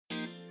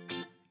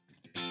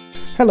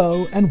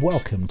Hello and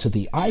welcome to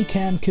the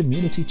ICANN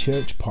Community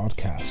Church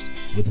podcast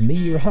with me,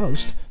 your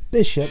host,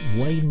 Bishop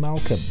Wayne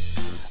Malcom.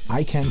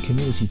 ICANN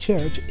Community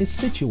Church is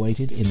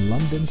situated in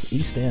London's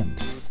East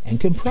End and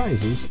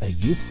comprises a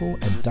youthful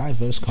and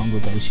diverse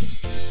congregation.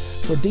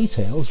 For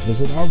details,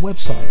 visit our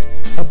website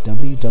at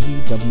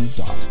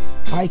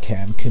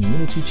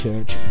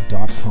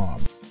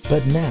www.icancommunitychurch.com.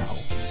 But now,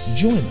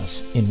 join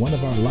us in one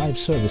of our live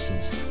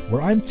services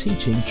where I'm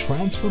teaching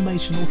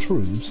transformational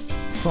truths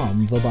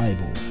from the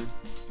Bible.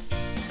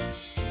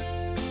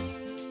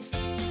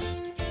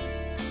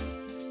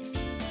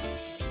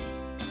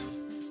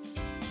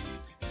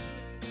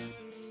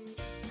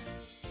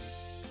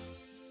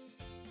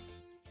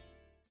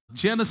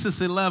 Genesis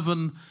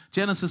 11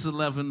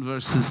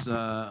 verses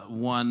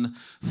 1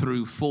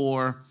 through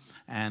 4,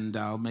 and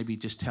I'll maybe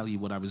just tell you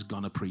what I was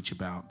going to preach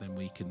about, then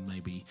we can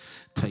maybe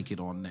take it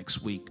on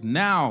next week.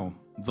 Now,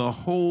 the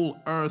whole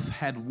earth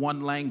had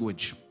one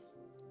language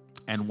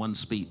and one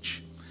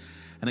speech.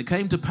 And it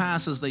came to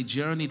pass as they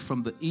journeyed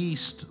from the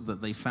east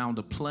that they found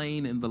a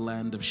plain in the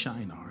land of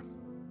Shinar,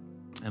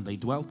 and they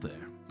dwelt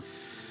there.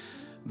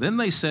 Then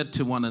they said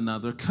to one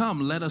another, "Come,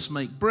 let us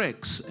make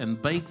bricks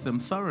and bake them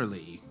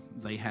thoroughly."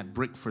 They had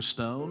brick for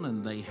stone,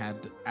 and they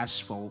had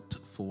asphalt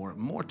for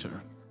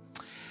mortar.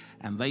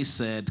 And they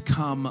said,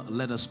 "Come,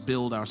 let us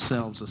build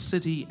ourselves a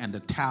city and a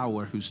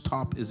tower whose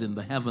top is in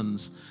the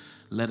heavens.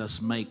 Let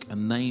us make a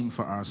name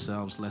for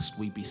ourselves, lest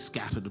we be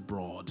scattered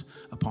abroad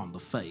upon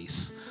the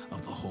face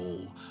of the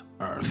whole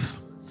earth."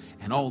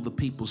 And all the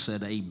people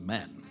said,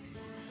 "Amen."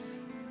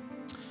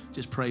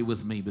 Just pray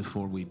with me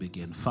before we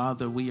begin.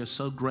 Father, we are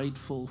so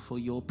grateful for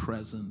your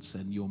presence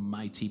and your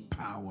mighty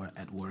power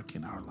at work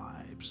in our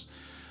lives.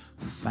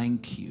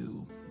 Thank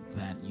you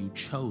that you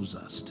chose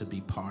us to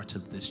be part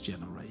of this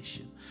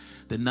generation,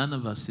 that none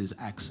of us is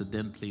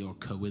accidentally or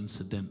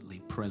coincidentally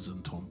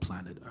present on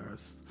planet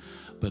Earth,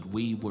 but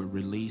we were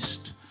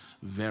released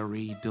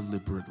very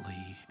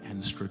deliberately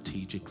and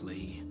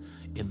strategically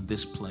in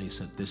this place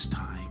at this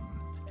time.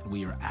 And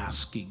we are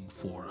asking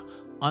for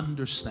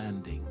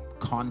understanding,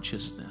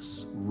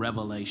 consciousness,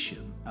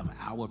 revelation of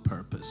our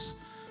purpose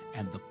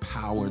and the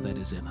power that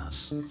is in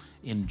us.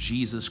 In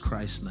Jesus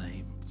Christ's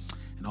name.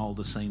 And all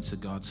the saints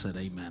of God said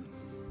amen.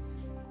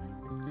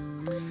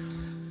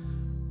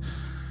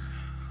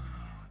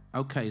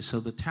 Okay, so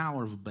the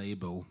Tower of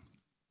Babel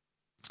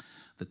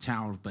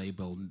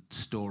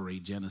story,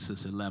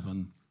 Genesis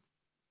 11,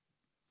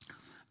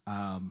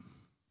 I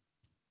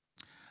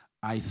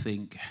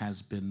think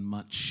has been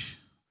much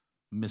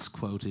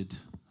misquoted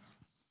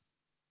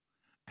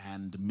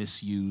and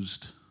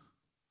misused.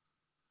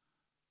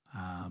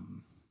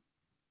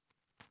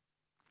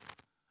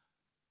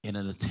 In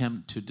an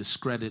attempt to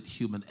discredit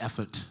human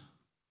effort.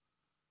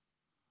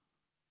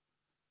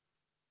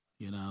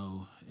 You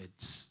know,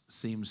 it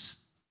seems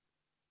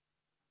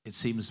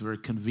very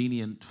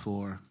convenient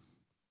for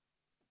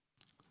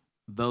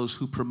those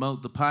who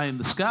promote the pie in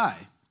the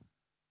sky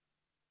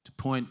to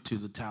point to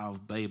the Tower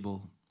of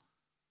Babel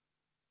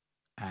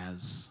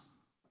as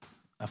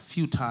a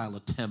futile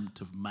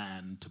attempt of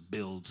man to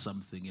build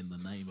something in the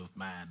name of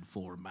man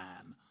for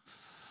man.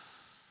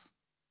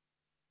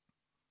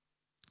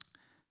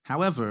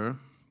 However,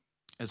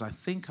 as I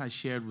think I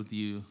shared with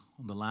you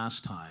on the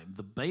last time,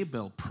 the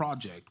Babel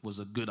project was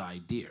a good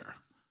idea,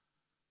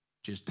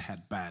 just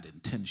had bad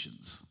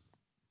intentions.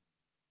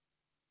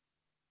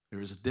 There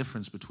is a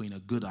difference between a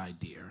good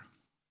idea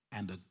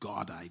and a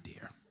God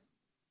idea.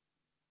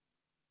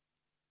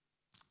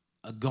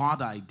 A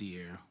God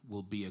idea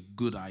will be a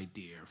good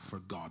idea for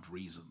God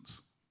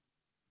reasons.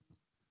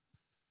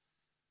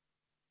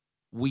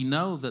 We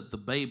know that the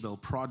Babel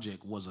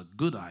project was a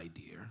good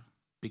idea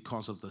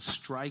because of the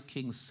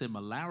striking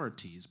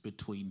similarities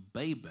between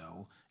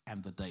Babel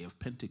and the day of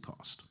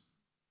Pentecost.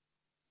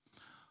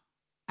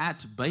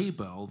 At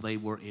Babel, they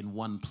were in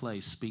one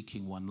place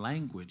speaking one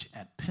language.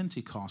 At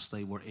Pentecost,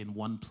 they were in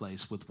one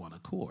place with one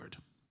accord.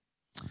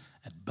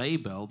 At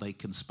Babel, they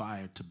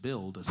conspired to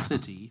build a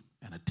city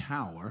and a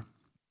tower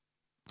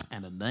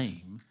and a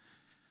name.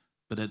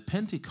 But at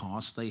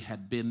Pentecost, they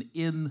had been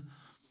in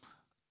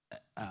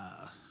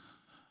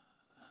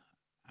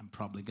I'm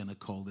probably going to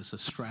call this a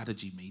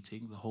strategy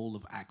meeting, the whole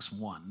of Acts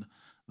 1.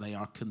 They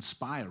are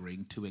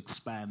conspiring to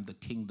expand the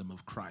kingdom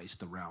of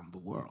Christ around the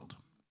world.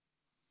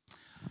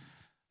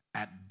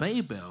 At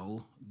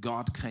Babel,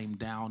 God came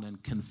down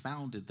and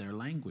confounded their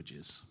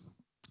languages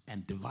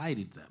and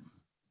divided them.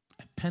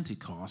 At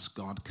Pentecost,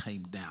 God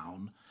came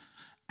down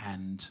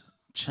and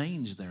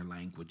changed their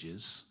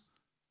languages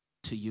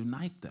to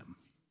unite them.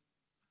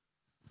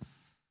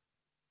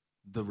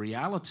 The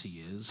reality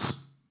is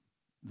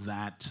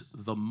that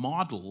the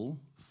model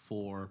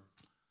for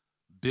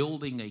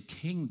building a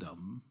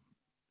kingdom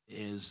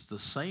is the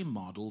same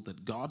model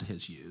that God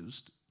has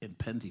used in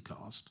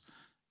Pentecost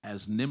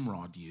as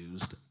Nimrod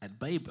used at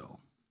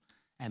Babel.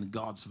 And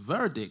God's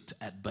verdict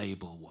at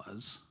Babel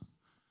was,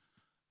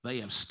 they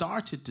have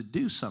started to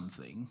do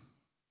something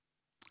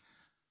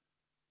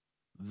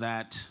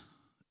that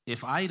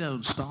if I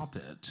don't stop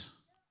it,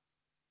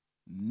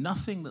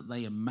 nothing that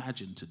they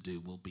imagine to do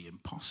will be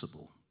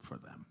impossible for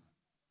them.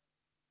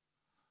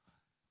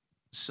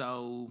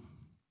 So,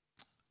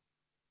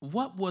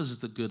 what was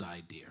the good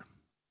idea?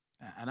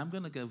 And I'm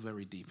going to go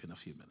very deep in a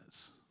few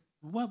minutes.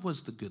 What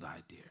was the good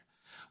idea?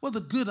 Well, the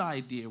good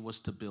idea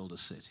was to build a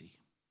city.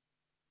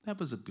 That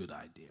was a good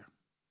idea.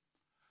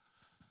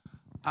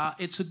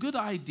 It's a good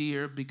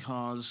idea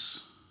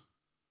because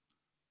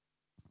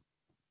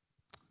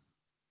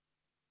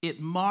it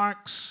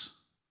marks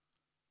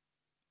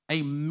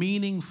a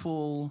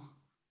meaningful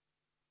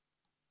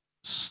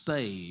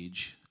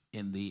stage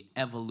in the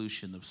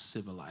evolution of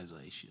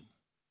civilization.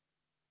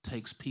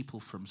 Takes people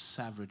from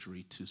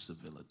savagery to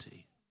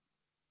civility.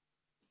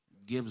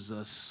 Gives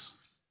us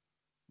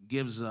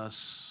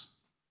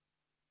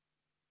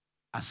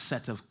a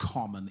set of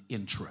common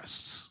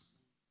interests.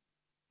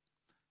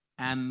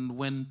 And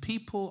when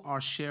people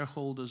are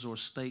shareholders or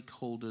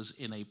stakeholders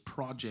in a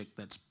project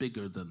that's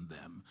bigger than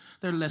them,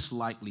 they're less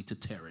likely to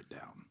tear it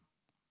down.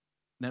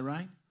 Isn't that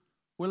right?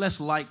 We're less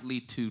likely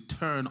to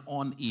turn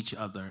on each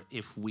other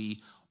if we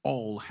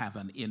all have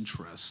an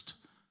interest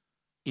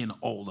in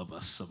all of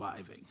us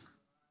surviving.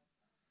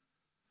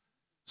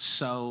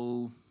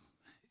 So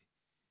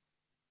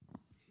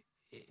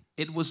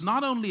it was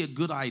not only a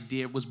good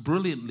idea, it was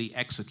brilliantly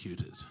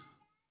executed.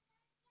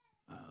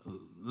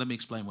 Let me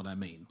explain what I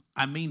mean.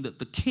 I mean that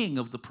the king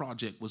of the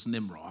project was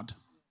Nimrod.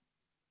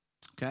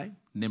 Okay?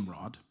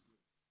 Nimrod.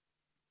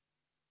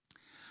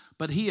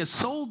 But he has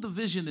sold the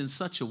vision in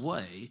such a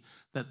way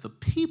that the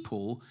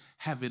people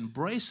have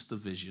embraced the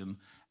vision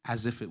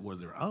as if it were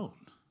their own.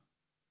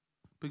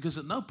 Because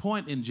at no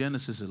point in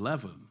Genesis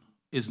 11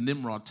 is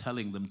Nimrod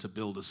telling them to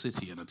build a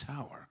city and a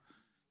tower.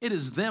 It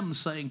is them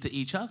saying to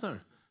each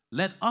other,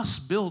 let us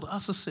build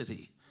us a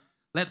city.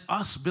 Let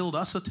us build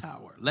us a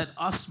tower. Let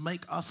us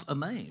make us a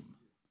name.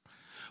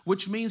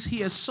 Which means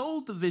he has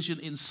sold the vision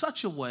in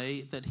such a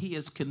way that he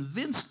has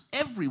convinced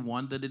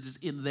everyone that it is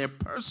in their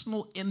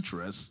personal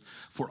interest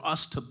for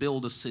us to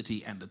build a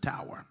city and a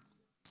tower.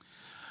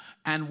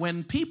 And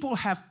when people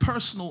have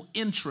personal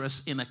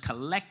interest in a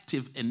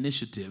collective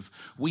initiative,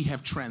 we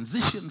have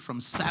transitioned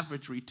from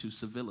savagery to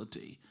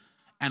civility.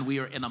 And we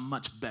are in a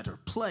much better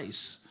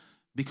place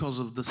because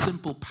of the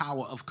simple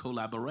power of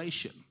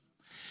collaboration.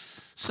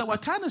 So I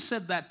kind of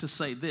said that to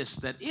say this,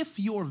 that if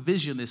your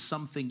vision is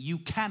something you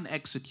can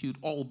execute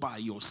all by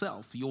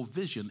yourself, your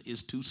vision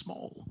is too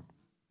small.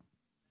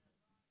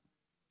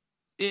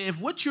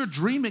 If what you're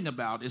dreaming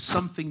about is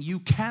something you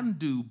can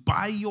do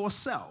by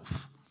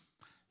yourself,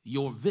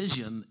 your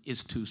vision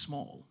is too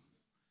small.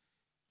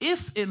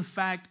 If, in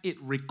fact, it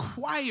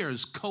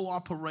requires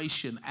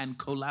cooperation and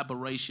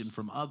collaboration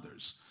from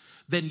others,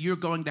 then you're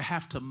going to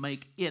have to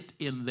make it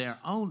in their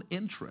own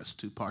interest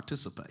to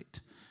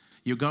participate.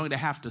 You're going to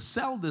have to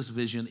sell this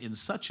vision in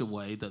such a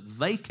way that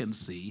they can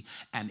see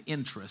an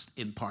interest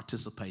in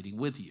participating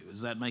with you.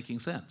 Is that making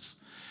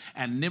sense?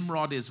 And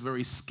Nimrod is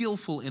very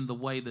skillful in the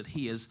way that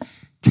he has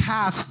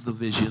cast the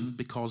vision,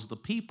 because the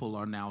people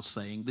are now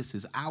saying, this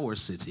is our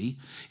city.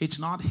 It's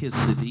not his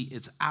city,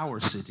 it's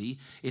our city.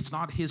 It's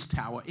not his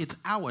tower, it's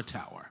our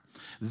tower.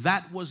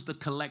 That was the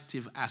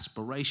collective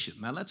aspiration.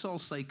 Now let's all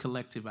say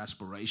collective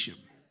aspiration.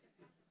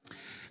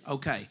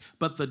 Okay,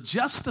 but the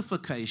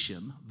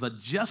justification,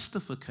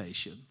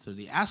 so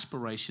the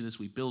aspiration is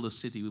we build a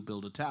city, we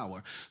build a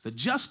tower. The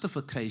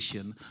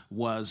justification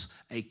was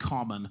a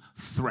common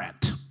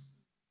threat.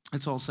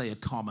 Let's all say a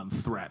common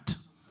threat,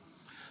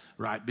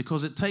 right?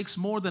 Because it takes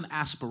more than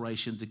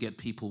aspiration to get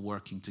people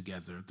working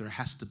together. There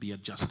has to be a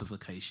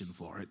justification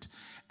for it.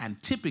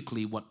 And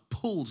typically what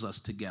pulls us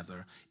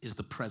together is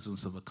the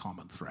presence of a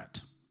common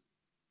threat.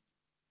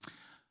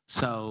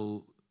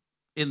 So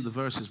in the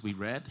verses we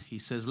read, he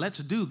says, let's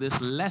do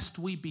this lest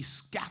we be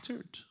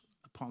scattered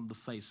upon the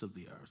face of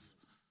the earth.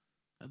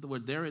 In other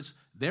words,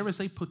 there is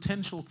a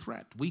potential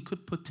threat. We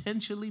could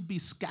potentially be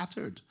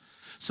scattered.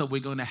 So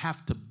we're going to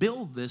have to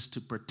build this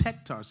to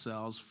protect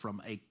ourselves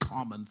from a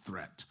common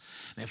threat.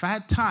 And if I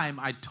had time,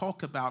 I'd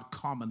talk about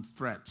common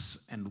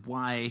threats and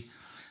why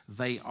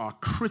they are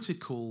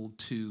critical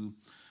to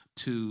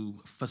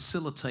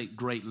facilitate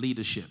great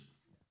leadership.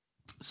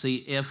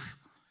 See,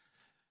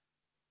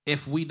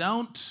 if we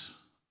don't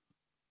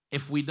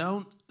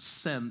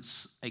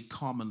sense a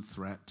common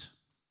threat,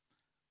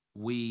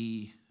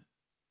 we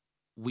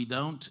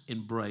don't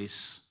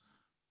embrace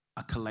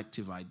a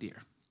collective idea.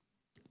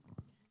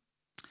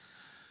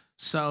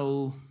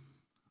 So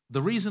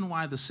the reason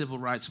why the civil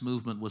rights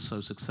movement was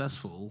so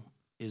successful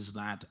is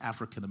that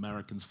African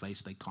Americans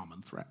faced a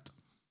common threat.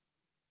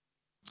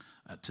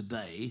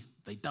 Today,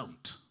 they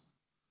don't,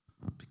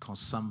 because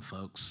some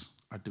folks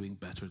are doing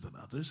better than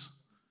others,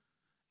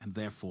 and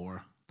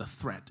therefore the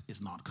threat is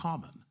not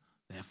common.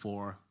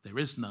 Therefore, there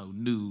is no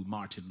new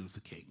Martin Luther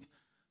King.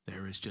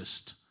 There is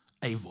just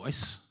a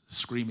voice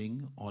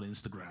screaming on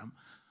Instagram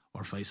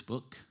or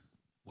Facebook,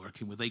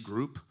 working with a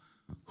group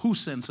who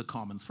sense a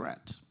common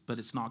threat, but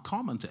it's not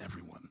common to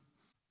everyone.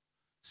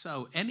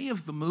 So any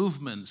of the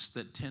movements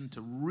that tend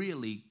to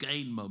really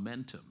gain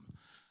momentum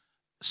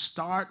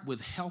start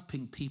with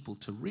helping people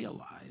to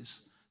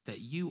realize that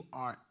you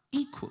are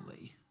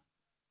equally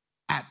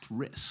at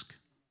risk.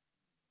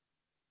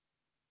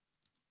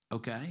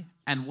 Okay?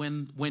 And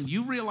when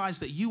you realize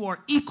that you are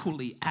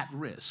equally at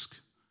risk,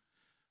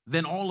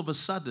 then all of a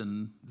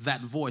sudden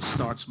that voice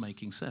starts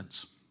making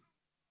sense.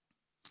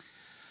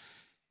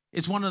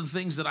 It's one of the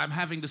things that I'm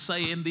having to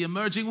say in the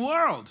emerging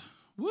world.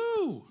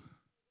 Woo!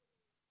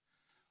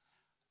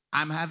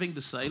 I'm having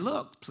to say,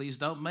 look, please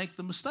don't make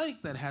the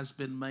mistake that has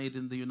been made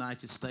in the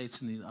United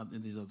States and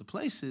in these other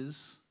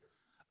places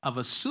of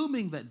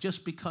assuming that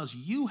just because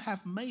you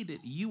have made it,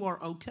 you are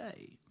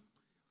okay.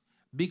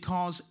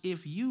 Because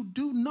if you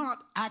do not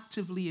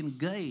actively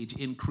engage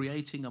in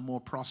creating a more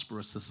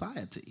prosperous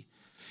society,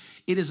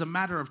 it is a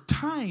matter of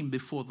time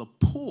before the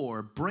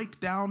poor break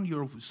down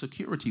your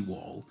security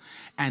wall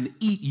and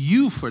eat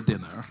you for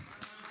dinner.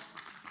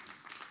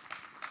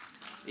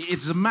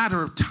 It's a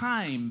matter of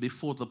time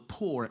before the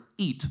poor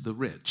eat the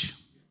rich.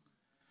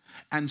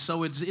 And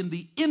so it's in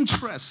the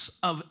interests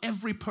of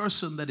every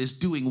person that is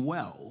doing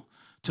well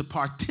to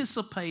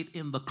participate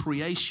in the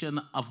creation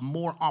of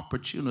more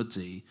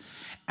opportunity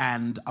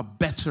and a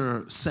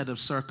better set of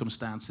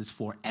circumstances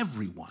for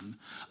everyone.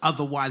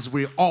 Otherwise,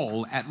 we're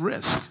all at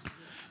risk.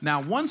 Now,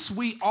 once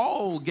we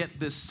all get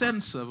this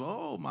sense of,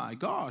 oh my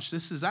gosh,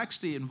 this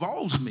actually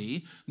involves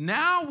me,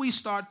 now we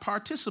start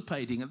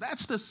participating. And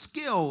that's the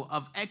skill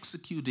of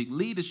executing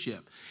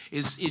leadership,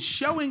 is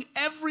showing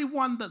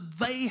everyone that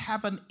they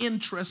have an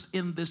interest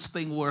in this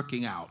thing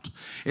working out.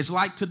 It's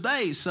like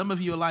today, some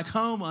of you are like,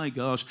 oh my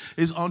gosh,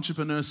 it's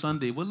Entrepreneur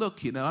Sunday. Well,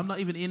 look, I'm not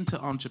even into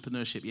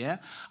entrepreneurship, yeah?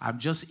 I'm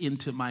just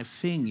into my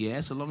thing,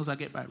 yeah? So long as I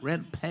get my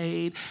rent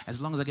paid, as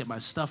long as I get my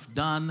stuff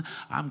done,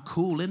 I'm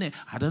cool, innit?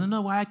 I don't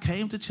know why I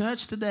came to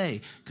church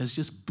today, because it's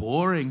just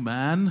boring,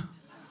 man.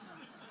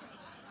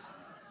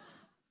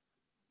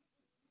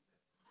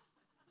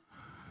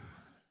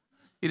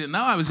 You didn't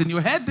know I was in your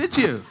head, did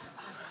you?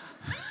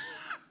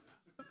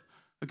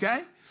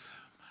 Okay?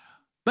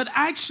 But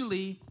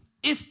actually,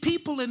 if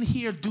people in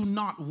here do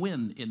not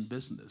win in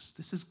business,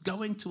 this is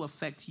going to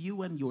affect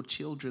you and your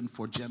children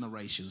for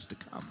generations to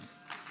come.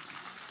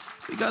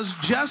 Because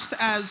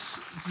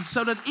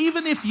so that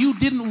even if you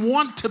didn't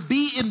want to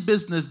be in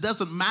business,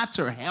 doesn't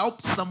matter,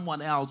 help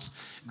someone else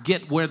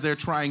get where they're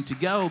trying to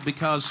go,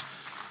 because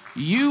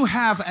you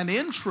have an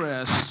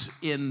interest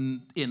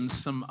in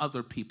some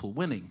other people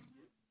winning.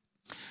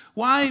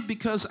 Why?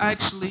 Because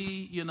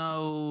actually,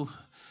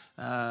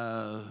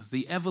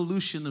 the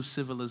evolution of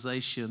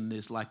civilization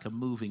is like a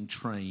moving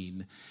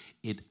train.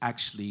 It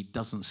actually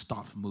doesn't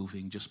stop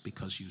moving just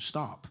because you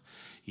stop.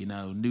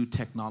 New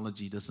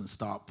technology doesn't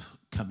stop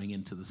coming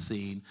into the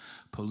scene.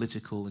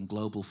 Political and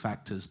global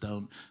factors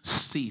don't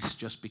cease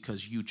just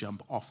because you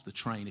jump off the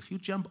train. If you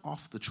jump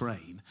off the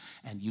train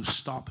and you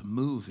stop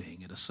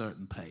moving at a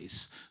certain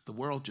pace, the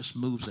world just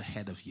moves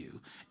ahead of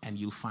you, and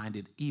you'll find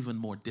it even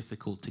more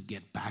difficult to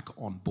get back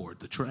on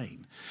board the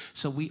train.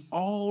 So we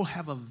all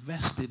have a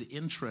vested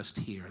interest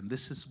here, and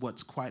this is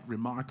what's quite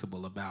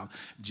remarkable about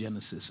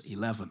Genesis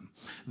 11,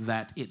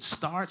 that it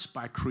starts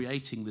by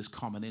creating this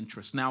common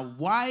interest. Now,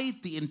 why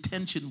the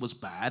intention was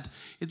bad?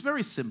 It's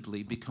very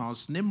simply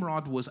because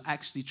Nimrod was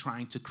actually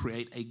trying to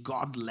create a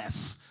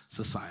godless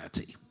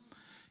society.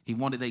 He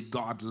wanted a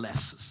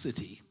godless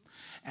city.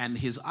 And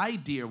his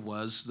idea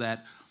was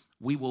that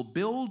we will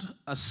build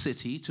a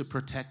city to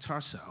protect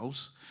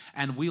ourselves,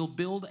 and we'll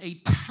build a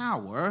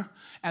tower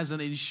as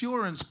an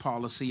insurance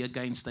policy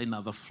against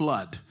another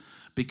flood,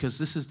 because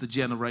this is the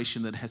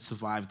generation that had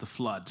survived the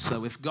flood.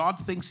 So if God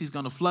thinks he's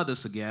going to flood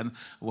us again,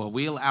 well,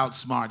 we'll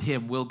outsmart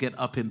him. We'll get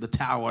up in the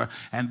tower,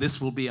 and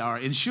this will be our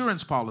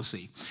insurance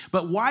policy.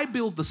 But why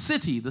build the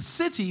city? The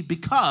city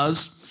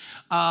because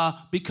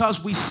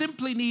we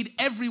simply need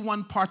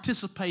everyone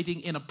participating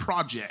in a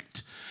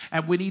project.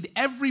 And we need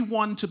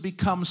everyone to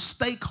become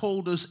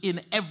stakeholders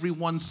in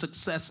everyone's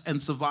success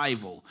and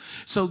survival.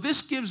 So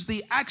this gives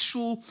the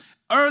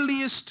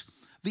earliest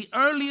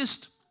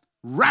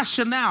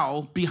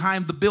rationale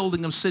behind the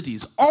building of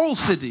cities. All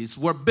cities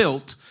were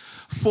built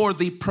for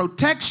the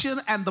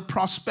protection and the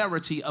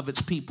prosperity of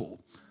its people.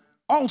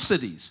 All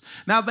cities.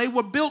 Now, they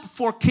were built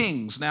for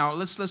kings. Now,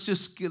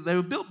 they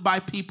were built by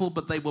people,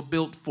 but they were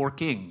built for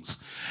kings.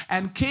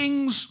 And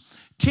kings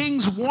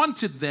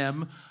wanted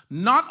them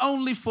not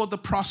only for the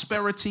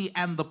prosperity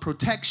and the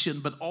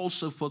protection, but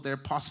also for their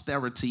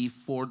posterity.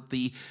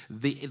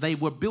 They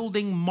were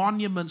building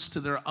monuments to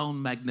their own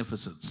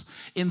magnificence.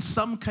 In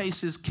some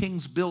cases,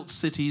 kings built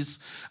cities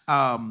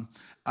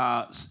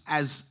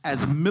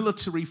as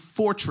military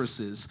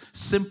fortresses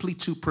simply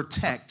to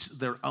protect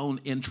their own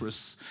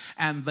interests.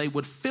 And they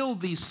would fill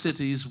these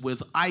cities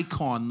with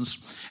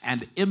icons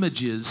and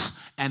images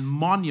and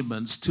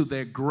monuments to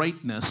their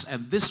greatness.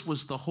 And this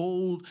was the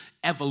whole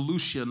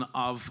evolution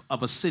of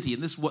a city.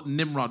 And this is what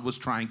Nimrod was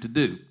trying to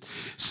do.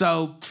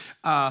 So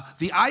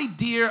the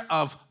idea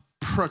of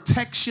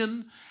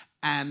protection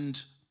and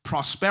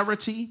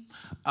prosperity,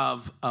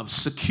 of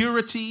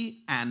security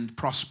and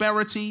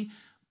prosperity,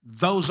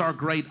 those are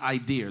great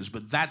ideas,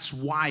 but that's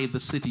why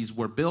the cities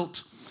were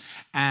built.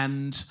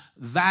 And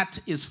that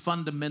is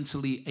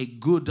fundamentally a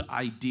good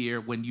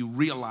idea when you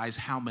realize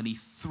how many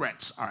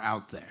threats are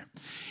out there.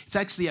 It's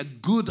actually a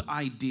good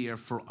idea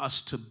for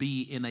us to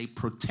be in a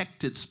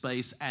protected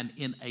space and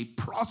in a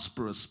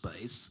prosperous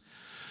space.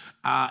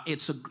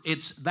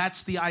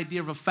 That's the idea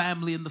of a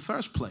family in the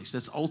first place.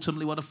 That's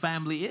ultimately what a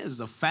family is.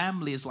 A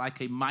family is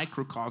like a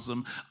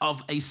microcosm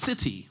of a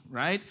city,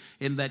 right?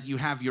 In that you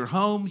have your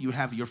home, you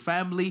have your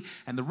family,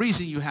 and the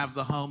reason you have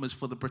the home is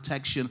for the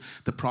protection,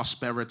 the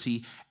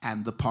prosperity,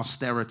 and the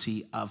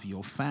posterity of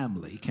your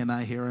family. Can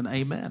I hear an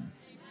amen?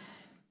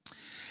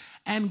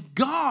 And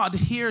God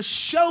here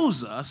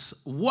shows us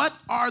what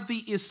are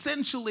the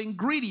essential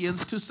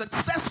ingredients to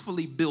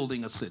successfully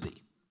building a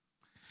city.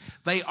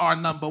 They are,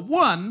 number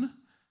one,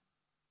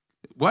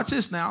 watch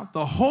this now,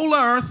 the whole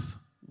earth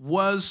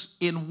was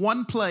in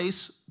one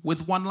place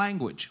with one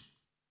language.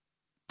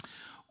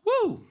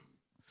 Woo!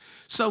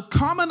 So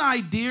common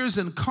ideas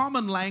and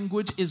common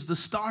language is the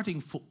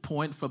starting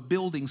point for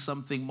building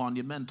something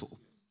monumental.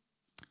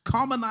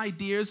 Common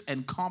ideas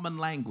and common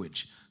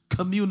language.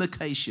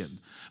 Communication.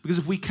 Because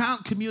if we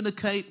can't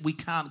communicate, we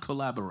can't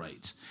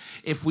collaborate.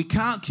 If we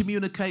can't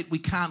communicate, we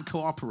can't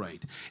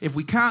cooperate. If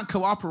we can't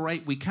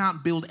cooperate, we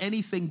can't build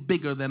anything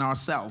bigger than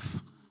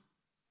ourselves.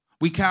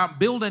 We can't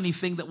build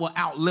anything that will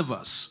outlive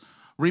us.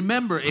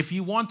 Remember, if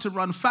you want to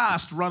run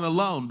fast, run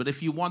alone. But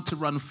if you want to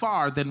run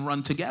far, then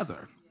run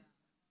together.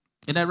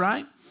 Isn't that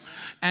right?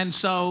 And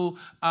so,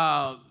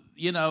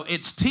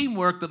 it's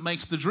teamwork that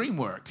makes the dream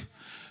work.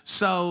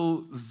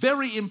 So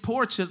very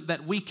important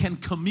that we can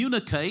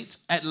communicate,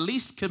 at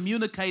least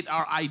communicate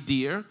our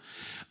idea,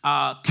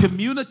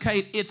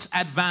 communicate its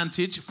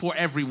advantage for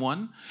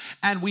everyone.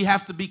 And we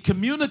have to be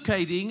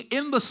communicating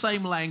in the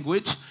same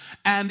language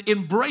and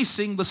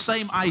embracing the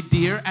same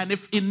idea. And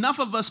if enough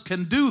of us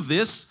can do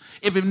this,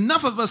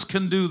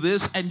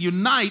 and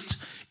unite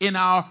in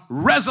our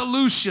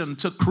resolution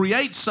to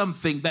create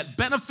something that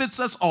benefits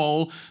us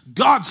all,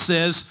 God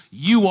says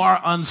you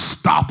are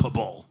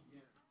unstoppable.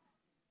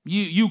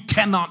 You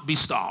cannot be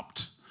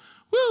stopped.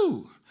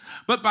 Woo!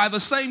 But by the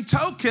same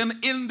token,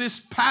 in this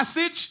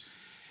passage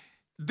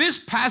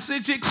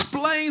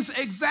explains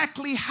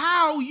exactly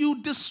how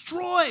you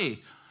destroy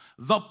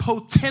the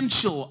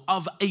potential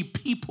of a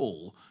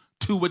people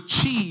to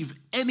achieve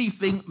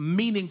anything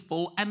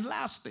meaningful and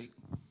lasting.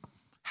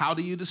 How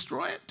do you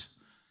destroy it?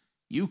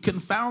 You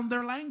confound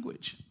their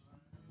language.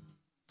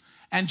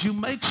 And you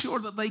make sure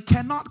that they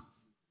cannot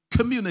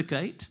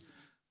communicate,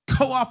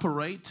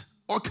 cooperate,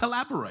 or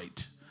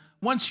collaborate.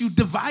 Once you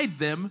divide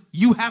them,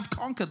 you have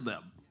conquered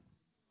them.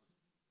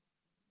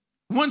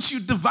 Once you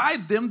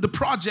divide them, the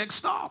project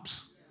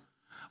stops.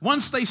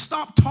 Once they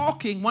stop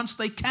talking, once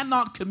they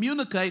cannot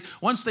communicate,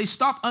 once they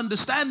stop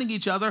understanding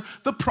each other,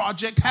 the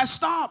project has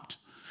stopped.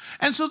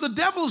 And so the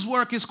devil's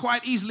work is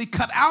quite easily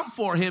cut out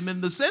for him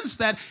in the sense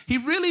that he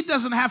really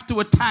doesn't have to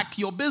attack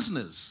your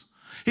business.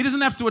 He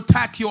doesn't have to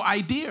attack your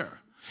idea.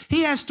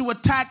 He has to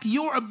attack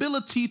your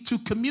ability to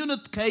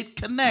communicate,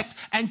 connect,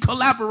 and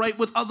collaborate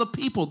with other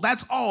people.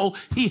 That's all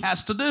he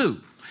has to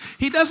do.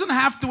 He doesn't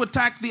have to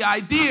attack the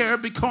idea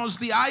because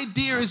the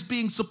idea is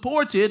being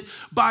supported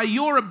by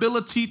your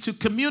ability to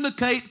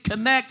communicate,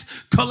 connect,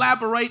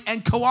 collaborate,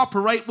 and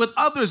cooperate with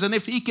others. And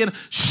if he can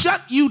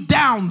shut you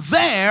down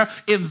there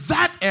in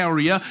that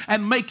area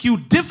and make you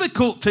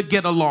difficult to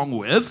get along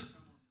with,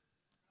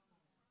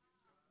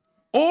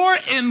 or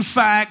in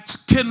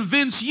fact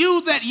convince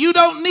you that you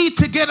don't need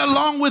to get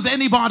along with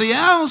anybody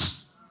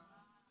else,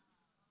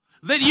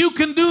 that you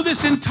can do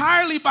this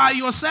entirely by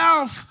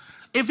yourself,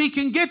 if he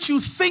can get you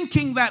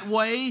thinking that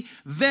way,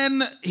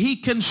 then he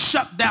can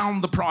shut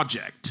down the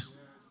project.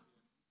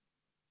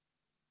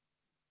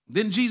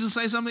 Didn't Jesus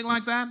say something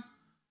like that?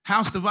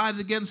 House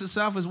divided against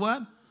itself is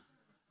what?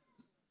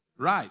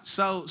 Right.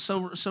 So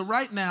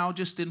right now,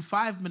 just in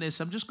 5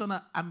 minutes, I'm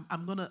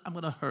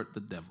gonna hurt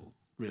the devil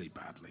really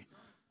badly.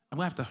 I'm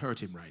going to have to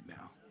hurt him right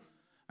now.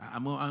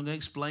 I'm going to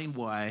explain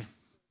why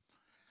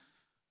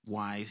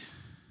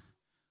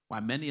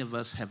many of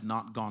us have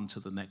not gone to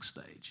the next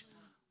stage.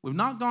 We've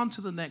not gone to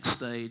the next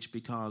stage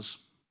because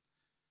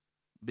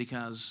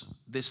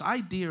this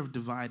idea of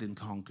divide and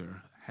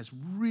conquer has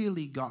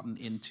really gotten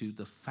into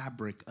the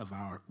fabric of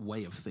our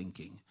way of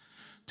thinking,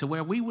 to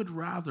where we would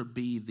rather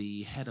be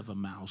the head of a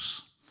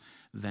mouse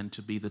than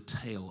to be the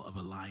tail of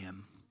a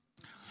lion.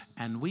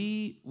 And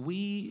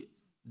we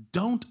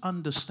don't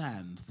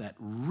understand that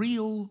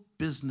real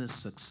business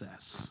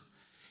success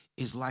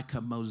is like a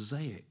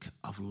mosaic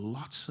of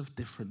lots of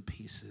different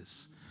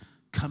pieces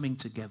coming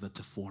together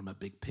to form a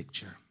big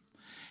picture.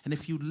 And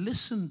if you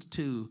listened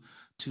to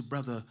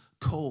Brother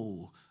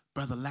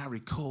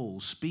Larry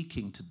Cole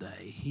speaking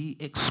today, he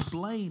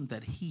explained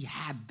that he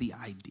had the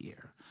idea,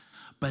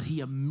 But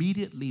he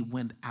immediately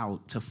went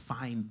out to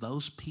find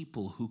those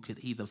people who could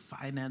either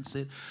finance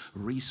it,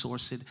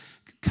 resource it,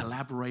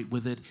 collaborate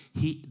with it.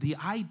 The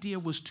idea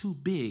was too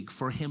big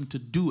for him to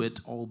do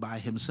it all by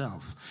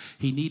himself.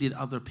 He needed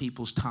other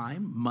people's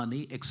time,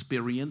 money,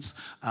 experience,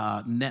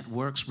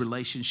 networks,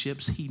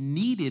 relationships. He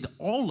needed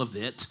all of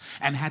it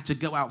and had to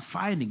go out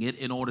finding it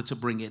in order to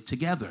bring it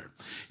together.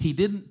 He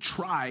didn't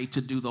try to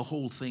do the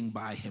whole thing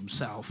by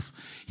himself.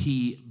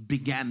 He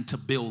began to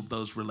build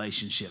those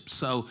relationships.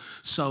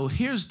 So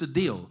here's the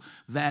deal,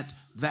 that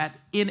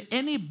in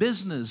any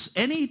business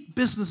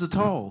at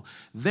all,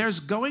 there's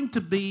going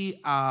to be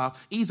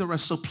either a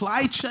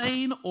supply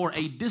chain or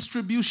a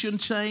distribution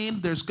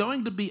chain. There's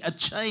going to be a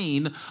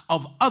chain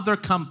of other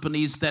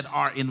companies that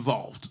are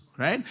involved.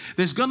 Right?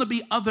 There's going to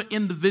be other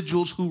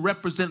individuals who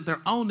represent their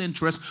own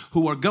interests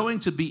who are going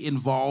to be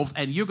involved,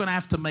 and you're going to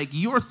have to make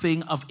your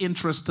thing of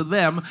interest to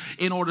them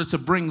in order to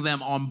bring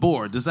them on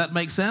board. Does that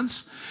make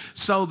sense?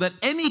 So that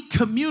any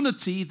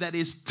community that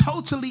is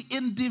totally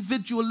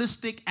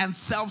individualistic and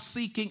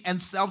self-seeking and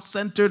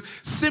self-centered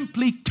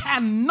simply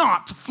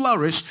cannot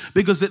flourish,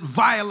 because it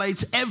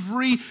violates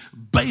every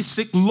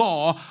basic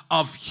law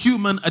of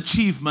human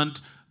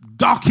achievement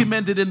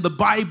documented in the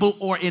Bible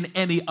or in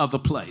any other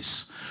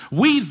place.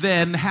 We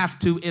then have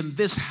to, in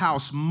this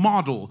house,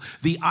 model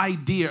the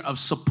idea of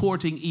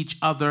supporting each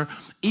other,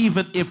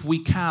 even if we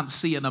can't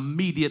see an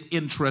immediate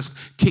interest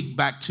kick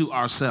back to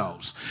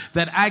ourselves.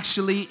 That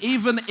actually,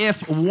 even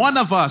if one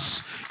of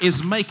us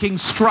is making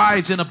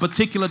strides in a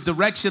particular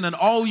direction and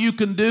all you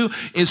can do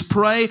is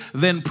pray,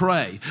 then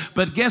pray.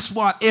 But guess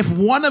what? If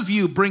one of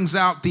you brings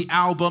out the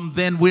album,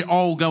 then we're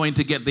all going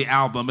to get the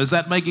album. Is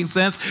that making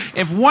sense?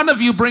 If one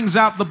of you brings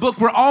out the book,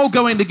 we're all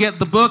going to get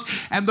the book.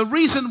 And the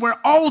reason we're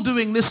all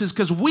doing this is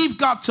because we've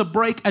got to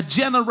break a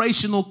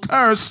generational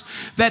curse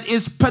that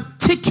is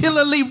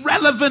particularly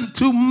relevant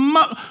to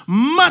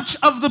much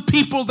of the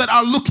people that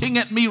are looking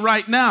at me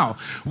right now.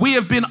 We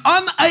have been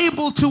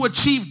unable to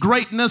achieve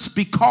greatness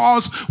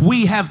because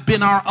we have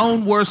been our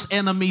own worst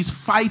enemies,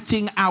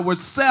 fighting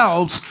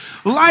ourselves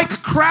like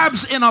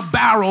crabs in a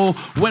barrel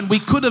when we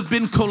could have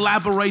been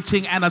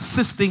collaborating and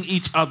assisting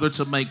each other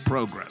to make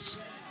progress.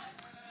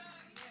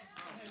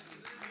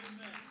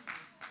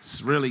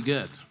 It's really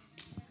good.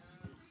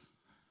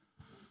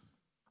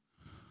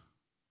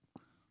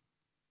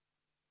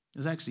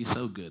 It's actually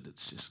so good,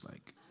 it's just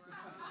like,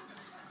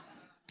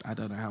 I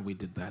don't know how we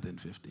did that in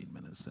 15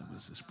 minutes. That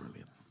was just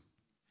brilliant.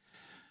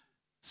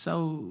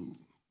 So,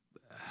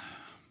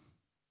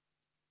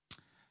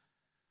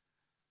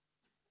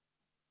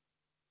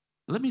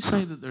 let me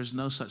say that there's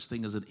no such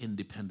thing as an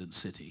independent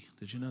city.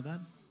 Did you know that?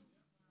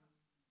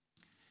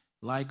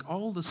 Like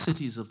all the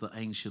cities of the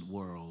ancient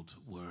world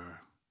were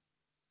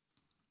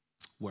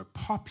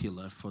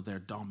popular for their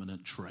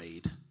dominant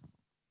trade.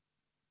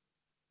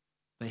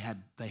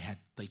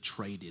 They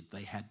traded,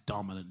 they had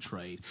dominant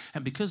trade.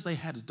 And because they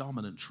had a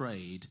dominant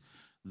trade,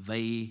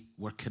 they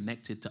were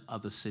connected to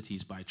other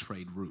cities by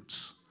trade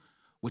routes,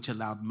 which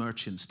allowed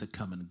merchants to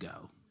come and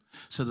go.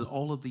 So that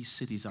all of these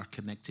cities are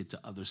connected to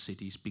other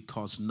cities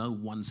because no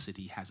one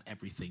city has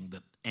everything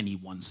that any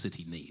one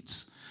city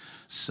needs.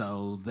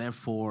 So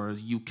therefore,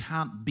 you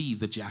can't be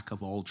the jack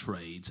of all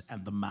trades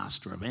and the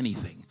master of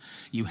anything.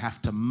 You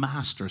have to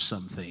master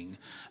something,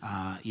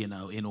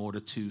 in order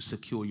to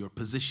secure your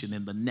position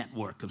in the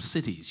network of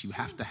cities. You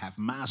have to have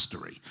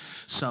mastery.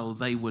 So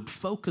they would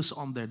focus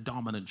on their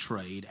dominant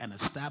trade and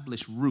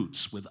establish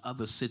routes with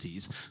other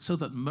cities so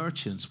that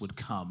merchants would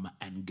come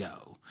and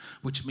go,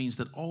 which means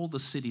that all the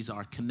cities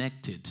are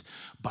connected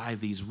by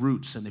these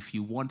routes. And if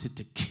you wanted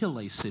to kill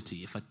a city,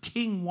 if a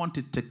king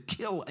wanted to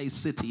kill a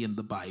city in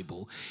the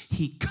Bible,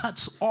 he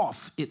cuts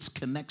off its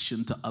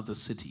connection to other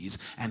cities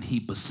and he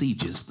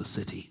besieges the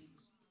city.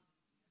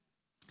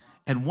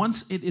 And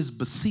once it is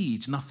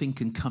besieged, nothing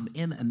can come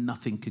in and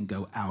nothing can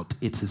go out.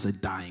 It is a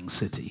dying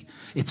city.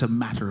 It's a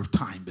matter of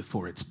time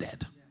before it's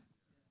dead.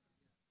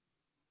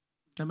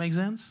 That make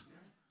sense?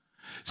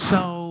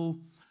 So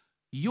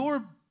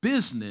your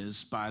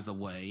business, by the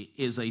way,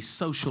 is a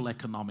social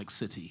economic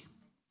city.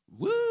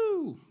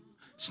 Woo!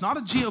 It's not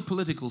a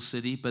geopolitical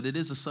city, but it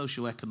is a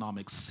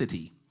socioeconomic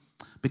city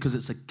because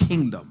it's a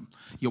kingdom.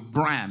 Your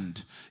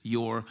brand,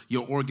 your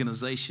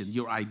organization,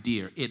 your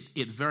idea,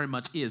 it very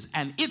much is.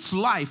 And its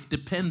life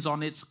depends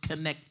on its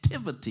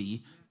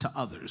connectivity to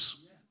others.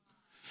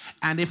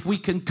 And if we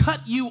can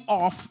cut you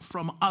off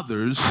from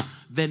others,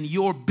 then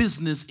your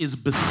business is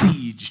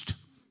besieged.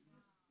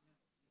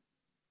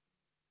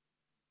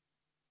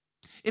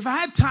 If I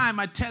had time,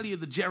 I'd tell you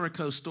the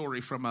Jericho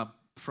story through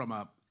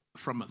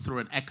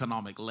an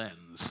economic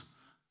lens.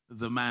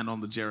 The man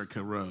on the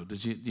Jericho road.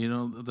 Did you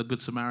know the Good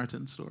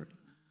Samaritan story?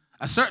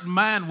 A certain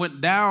man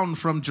went down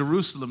from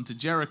Jerusalem to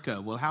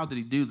Jericho. Well, how did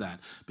he do that?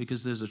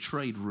 Because there's a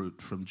trade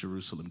route from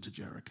Jerusalem to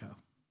Jericho.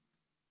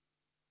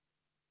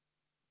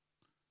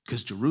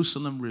 Because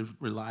Jerusalem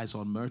relies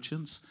on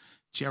merchants.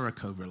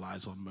 Jericho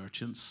relies on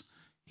merchants.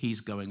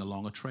 He's going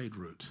along a trade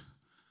route.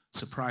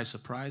 Surprise,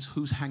 surprise,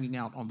 who's hanging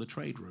out on the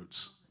trade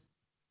routes?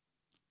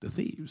 The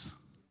thieves.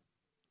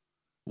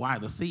 Why are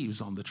the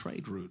thieves on the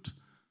trade route?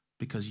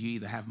 Because you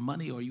either have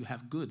money or you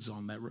have goods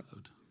on that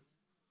road.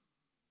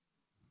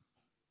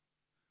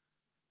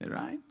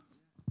 Right?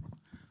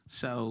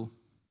 So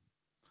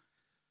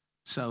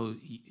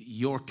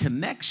your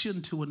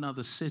connection to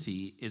another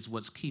city is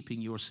what's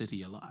keeping your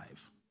city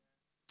alive.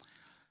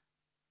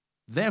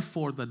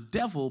 Therefore, the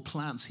devil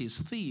plants his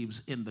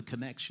thieves in the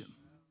connection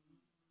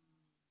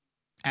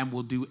and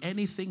will do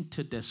anything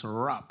to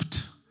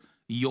disrupt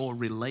your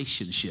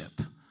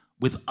relationship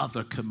with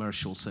other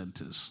commercial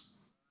centers.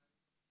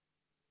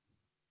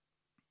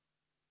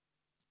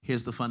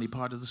 Here's the funny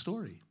part of the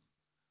story.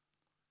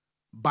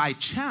 By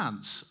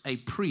chance, a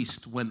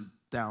priest went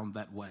down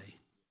that way.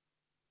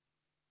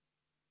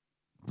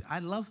 I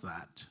love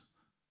that.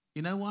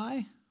 You know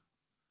why?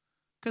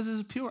 Because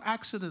it's a pure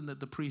accident that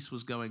the priest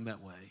was going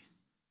that way.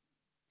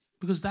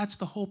 Because that's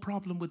the whole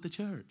problem with the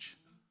church.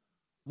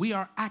 We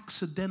are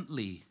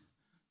accidentally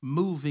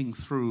moving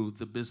through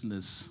the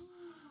business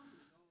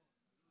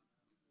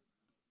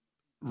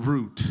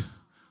route.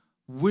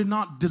 We're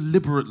not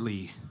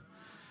deliberately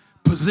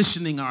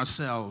positioning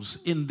ourselves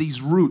in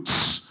these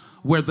routes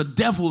where the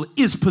devil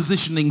is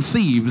positioning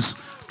thieves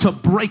to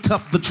break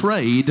up the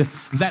trade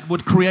that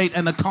would create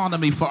an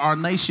economy for our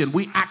nation.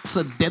 We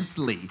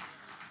accidentally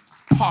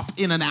pop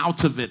in and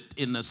out of it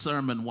in a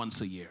sermon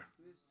once a year.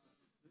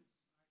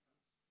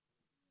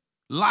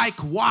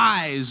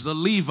 Likewise, the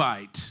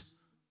Levite,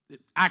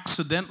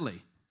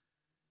 accidentally.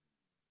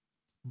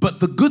 But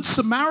the Good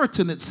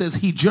Samaritan, it says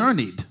he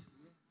journeyed.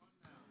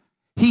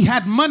 He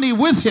had money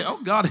with him.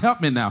 Oh, God,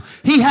 help me now.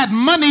 He had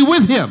money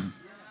with him,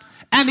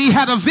 and he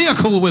had a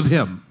vehicle with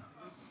him.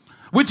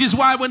 Which is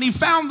why when he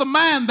found the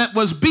man that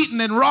was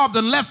beaten and robbed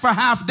and left for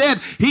half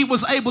dead, he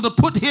was able to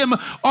put him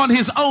on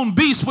his own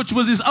beast, which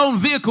was his own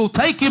vehicle,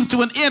 take him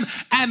to an inn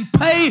and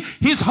pay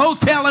his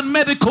hotel and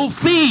medical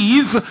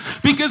fees,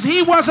 because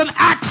he wasn't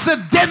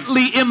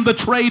accidentally in the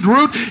trade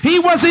route. He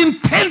was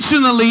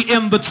intentionally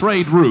in the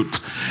trade route.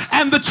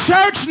 And the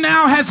church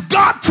now has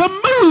got to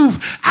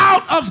move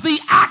out of the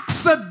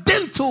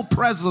accidental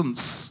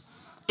presence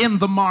in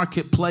the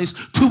marketplace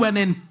to an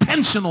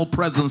intentional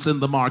presence in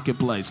the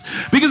marketplace.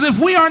 Because if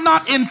we are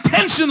not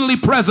intentionally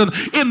present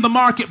in the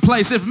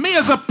marketplace, if me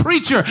as a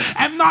preacher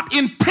am not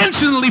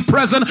intentionally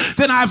present,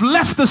 then I've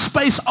left the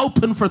space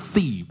open for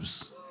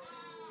thieves.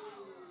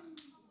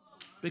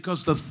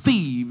 Because the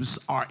thieves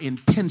are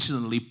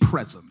intentionally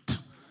present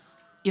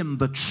in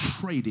the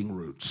trading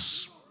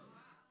routes.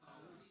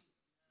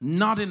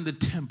 Not in the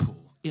temple,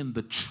 in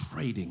the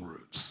trading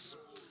routes.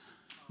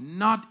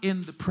 Not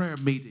in the prayer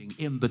meeting,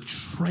 in the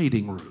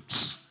trading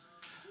routes.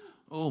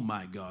 Oh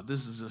my God,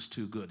 this is just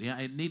too good. Yeah,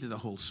 it needed a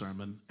whole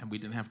sermon, and we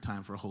didn't have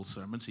time for a whole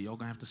sermon, so y'all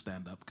gonna have to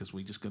stand up, because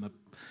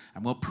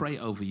I'm gonna pray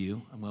over you.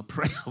 I'm gonna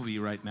pray over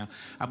you right now.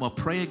 I'm gonna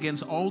pray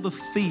against all the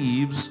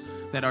thieves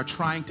that are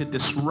trying to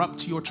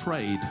disrupt your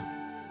trade.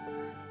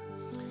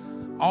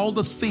 All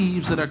the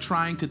thieves that are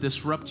trying to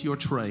disrupt your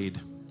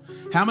trade.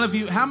 How many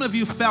of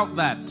you felt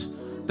that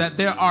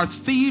there are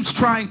thieves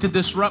trying to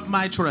disrupt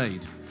my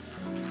trade?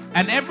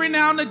 And every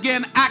now and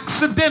again,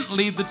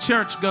 accidentally, the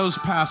church goes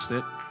past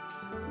it.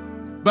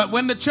 But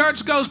when the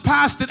church goes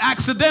past it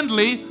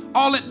accidentally,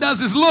 all it does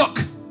is look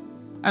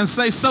and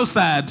say, so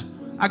sad,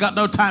 I got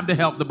no time to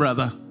help the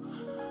brother.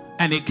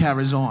 And it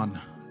carries on.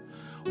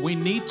 We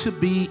need to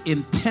be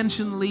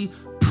intentionally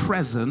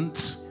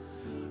present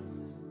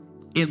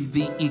in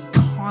the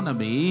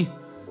economy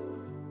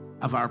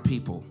of our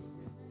people.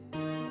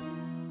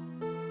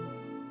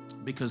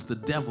 Because the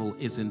devil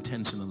is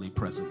intentionally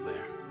present there.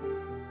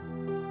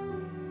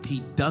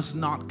 He does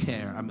not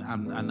care.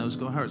 I know it's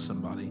going to hurt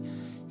somebody.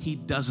 He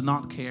does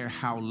not care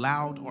how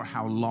loud or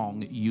how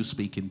long you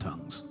speak in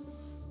tongues.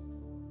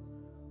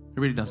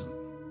 He really doesn't.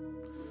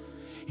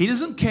 He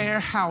doesn't care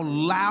how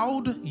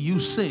loud you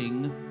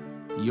sing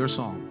your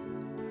song.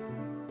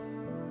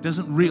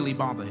 Doesn't really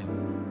bother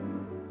him.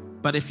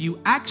 But if you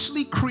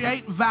actually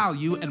create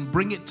value and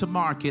bring it to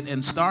market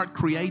and start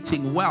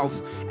creating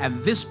wealth, and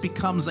this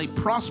becomes a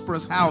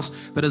prosperous house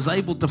that is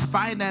able to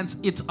finance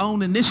its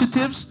own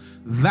initiatives,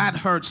 that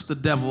hurts the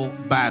devil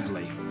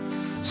badly.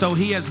 So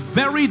he has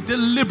very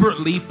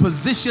deliberately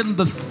positioned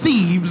the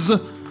thieves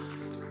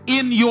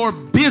in your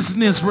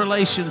business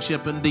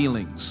relationship and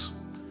dealings.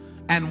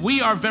 And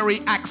we are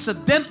very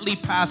accidentally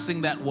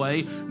passing that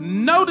way,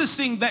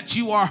 noticing that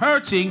you are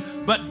hurting,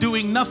 but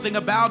doing nothing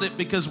about it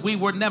because we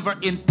were never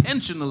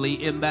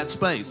intentionally in that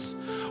space.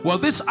 Well,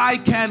 this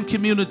ICANN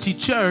Community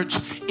Church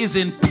is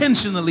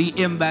intentionally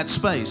in that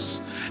space.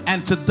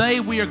 And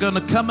today we are going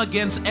to come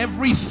against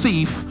every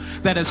thief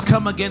that has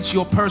come against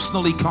your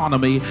personal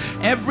economy,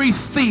 every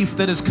thief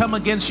that has come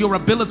against your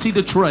ability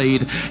to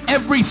trade,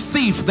 every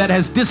thief that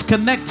has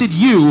disconnected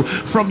you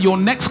from your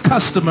next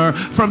customer,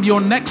 from your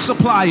next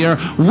supplier.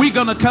 We're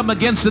going to come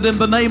against it in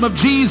the name of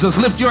Jesus.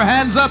 Lift your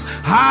hands up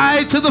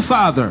high to the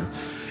Father.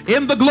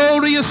 In the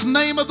glorious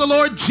name of the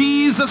Lord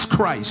Jesus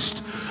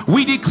Christ,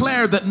 we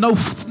declare that no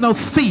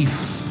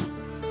thief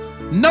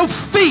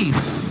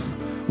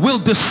will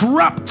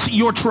disrupt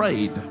your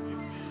trade.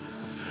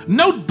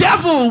 No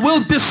devil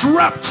will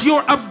disrupt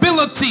your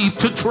ability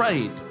to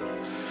trade.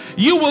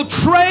 You will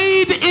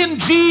trade in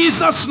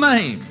Jesus'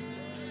 name.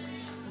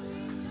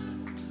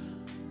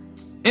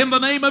 In the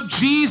name of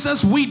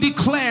Jesus, we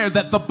declare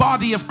that the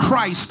body of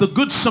Christ, the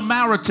Good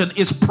Samaritan,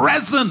 is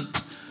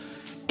present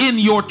in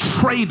your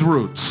trade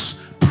routes,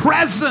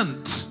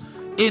 present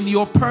in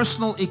your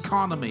personal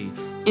economy,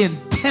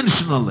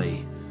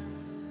 intentionally,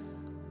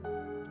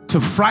 to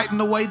frighten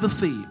away the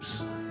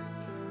thieves,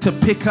 to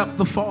pick up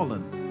the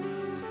fallen,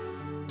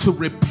 to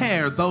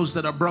repair those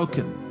that are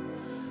broken,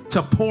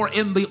 to pour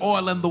in the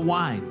oil and the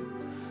wine,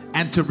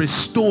 and to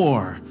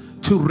restore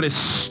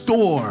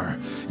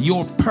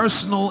your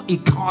personal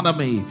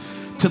economy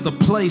to the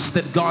place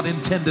that God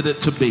intended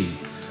it to be.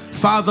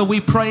 Father, we're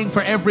praying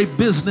for every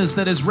business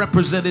that is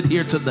represented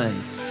here today,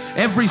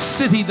 every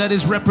city that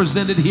is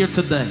represented here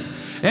today,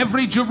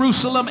 every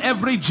Jerusalem,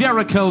 every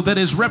Jericho that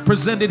is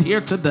represented here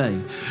today.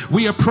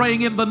 We are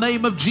praying in the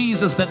name of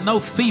Jesus that no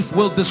thief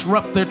will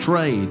disrupt their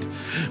trade,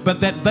 but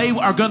that they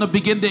are going to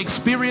begin to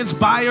experience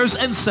buyers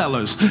and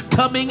sellers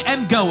coming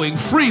and going,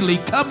 freely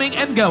coming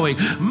and going,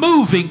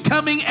 moving,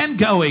 coming and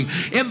going.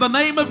 In the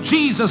name of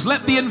Jesus,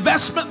 let the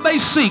investment they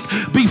seek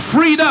be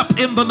freed up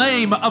in the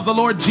name of the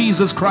Lord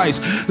Jesus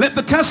Christ. Let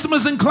the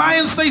customers and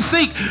clients they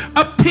seek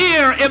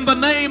appear in the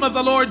name of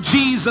the Lord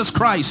Jesus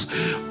Christ.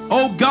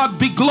 Oh God,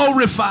 be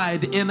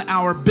glorified in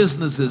our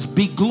businesses.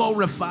 Be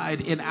glorified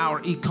in our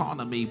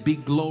economy. Be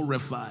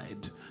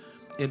glorified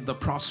in the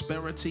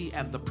prosperity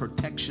and the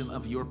protection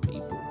of your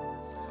people.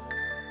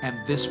 And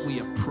this we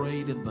have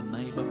prayed in the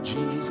name of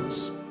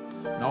Jesus.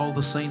 And all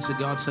the saints of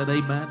God said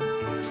amen.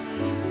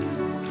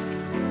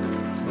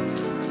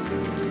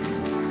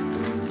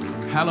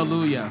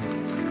 Hallelujah.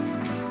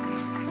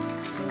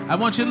 I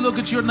want you to look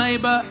at your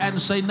neighbor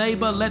and say,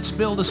 neighbor, let's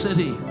build a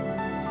city.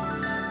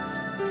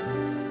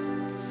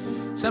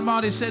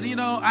 Somebody said, you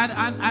know,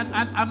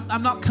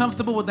 I'm not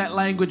comfortable with that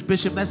language,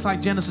 Bishop. That's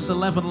like Genesis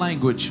 11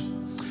 language.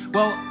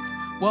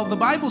 Well, the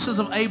Bible says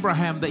of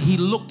Abraham that he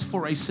looked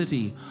for a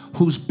city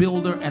whose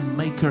builder and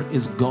maker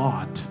is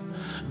God.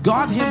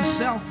 God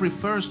himself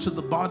refers to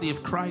the body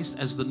of Christ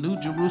as the New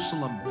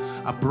Jerusalem,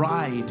 a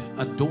bride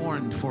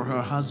adorned for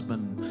her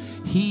husband.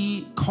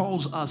 He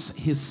calls us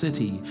his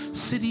city.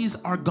 Cities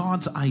are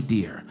God's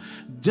idea.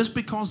 Just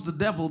because the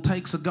devil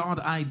takes a God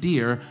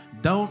idea,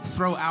 don't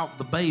throw out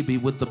the baby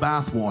with the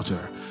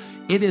bathwater.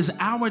 It is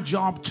our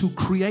job to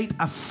create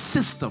a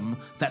system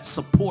that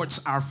supports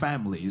our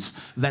families,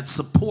 that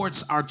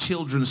supports our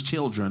children's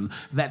children,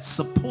 that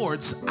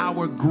supports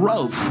our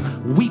growth.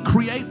 We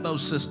create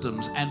those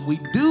systems, and we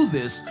do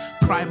this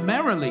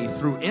primarily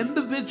through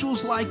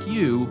individuals like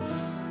you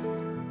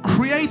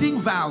creating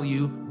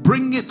value,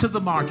 bringing it to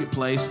the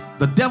marketplace.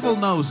 The devil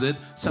knows it,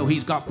 so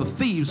he's got the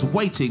thieves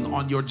waiting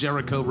on your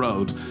Jericho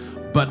road.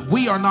 But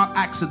we are not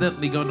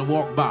accidentally going to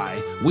walk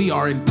by. We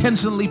are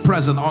intentionally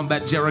present on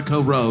that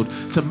Jericho road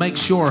to make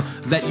sure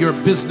that your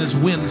business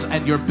wins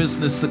and your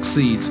business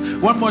succeeds.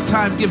 One more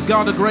time, give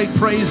God a great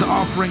praise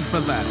offering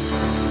for that.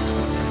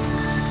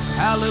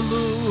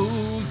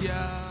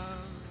 Hallelujah.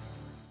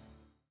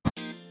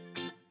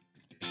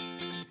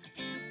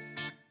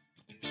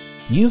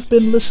 You've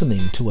been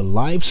listening to a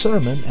live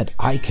sermon at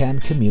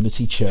ICANN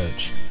Community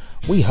Church.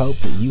 We hope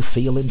that you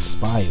feel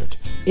inspired,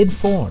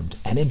 informed,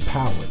 and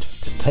empowered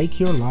to take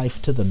your life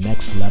to the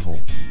next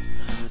level.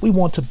 We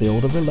want to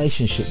build a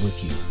relationship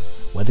with you,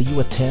 whether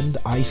you attend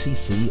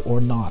ICC or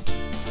not.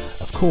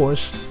 Of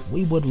course,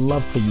 we would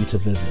love for you to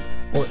visit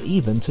or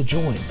even to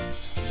join.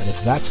 But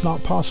if that's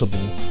not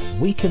possible,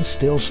 we can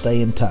still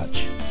stay in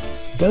touch.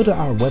 Go to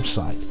our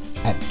website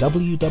at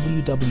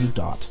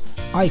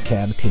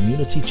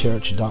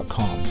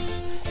www.icancommunitychurch.com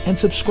and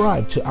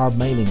subscribe to our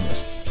mailing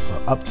list for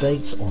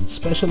updates on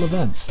special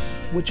events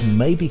which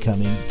may be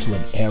coming to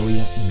an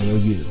area near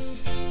you.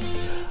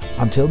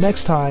 Until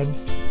next time,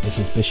 this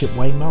is Bishop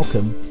Wayne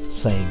Malcom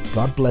saying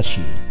God bless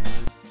you.